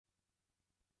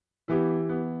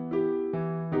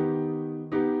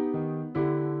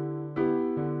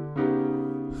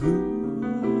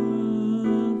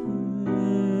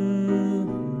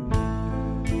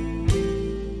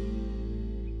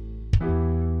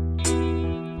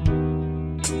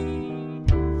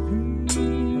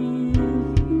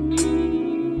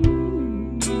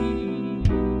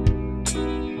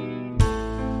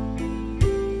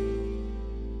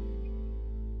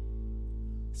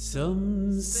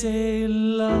Some say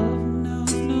love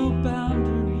knows no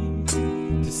boundaries.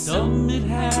 To some it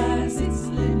has its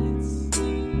limits.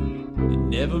 It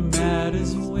never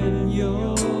matters when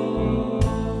you're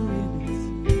in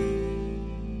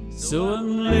it. So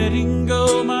I'm letting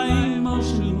go my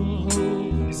emotional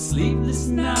hold. Sleepless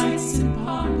nights and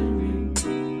pondering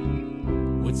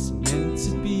what's meant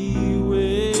to be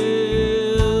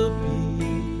will be.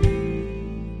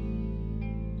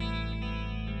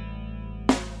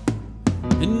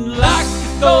 And like a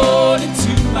thorn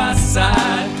into my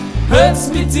side, hurts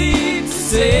me deep to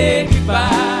say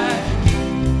goodbye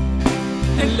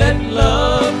and let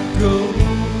love go.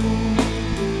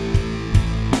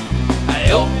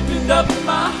 I opened up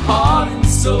my heart and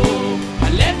soul.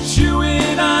 I let you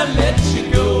in, I let you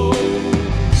go.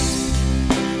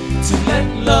 To let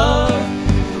love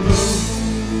grow.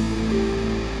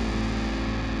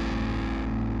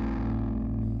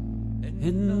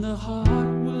 And the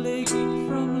heart will ache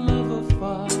from love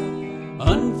afar.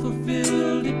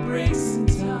 Unfulfilled, it breaks in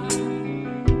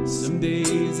time. Some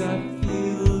days I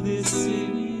feel this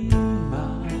in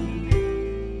mine.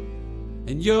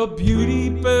 And your beauty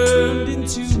burned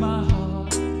into my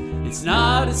heart. It's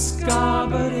not a scar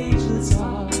but ageless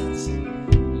hearts,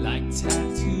 like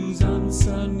tattoos on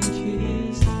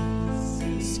sun-kissed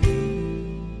skin.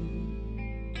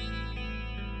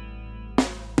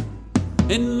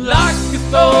 And like a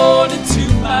thorn into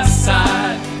my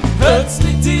side, hurts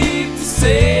me deep to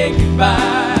say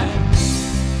goodbye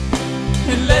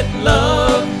and let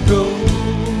love go.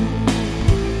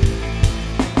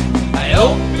 I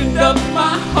opened up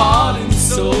my heart and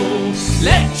soul,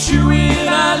 let you in,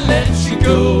 I let you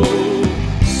go.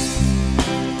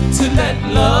 To let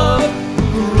love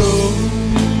grow.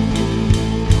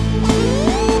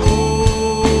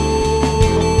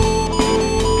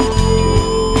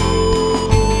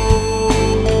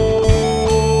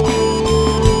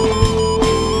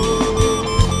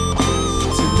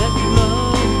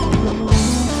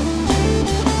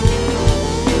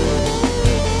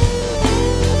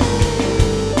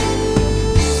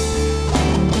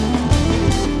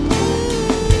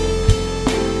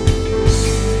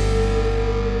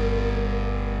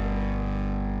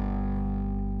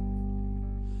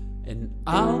 And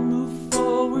I'll move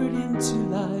forward into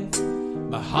life.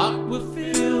 My heart will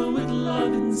fill with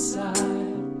love inside.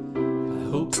 I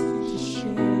hope to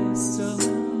share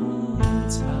sometime.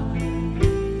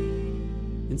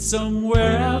 And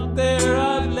somewhere out there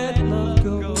I've let love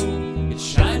go. It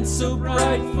shines so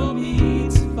bright for me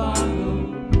to follow.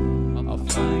 I'll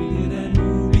find it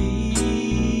and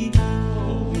be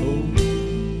home.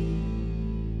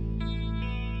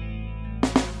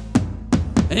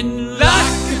 And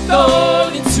like a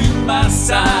thorn into my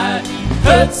side,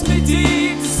 hurts me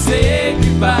deep to say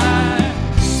goodbye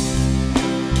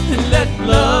and let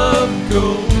love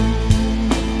go.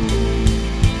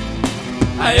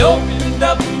 I opened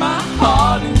up my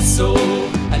heart and soul.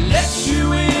 I let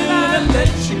you in, I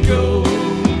let you go.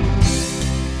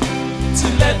 To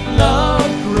let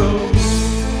love grow.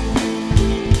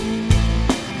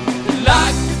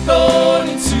 Like a thorn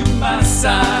into my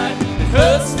side, it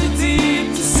hurts me deep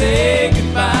to say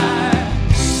goodbye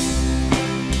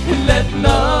and let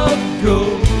love go.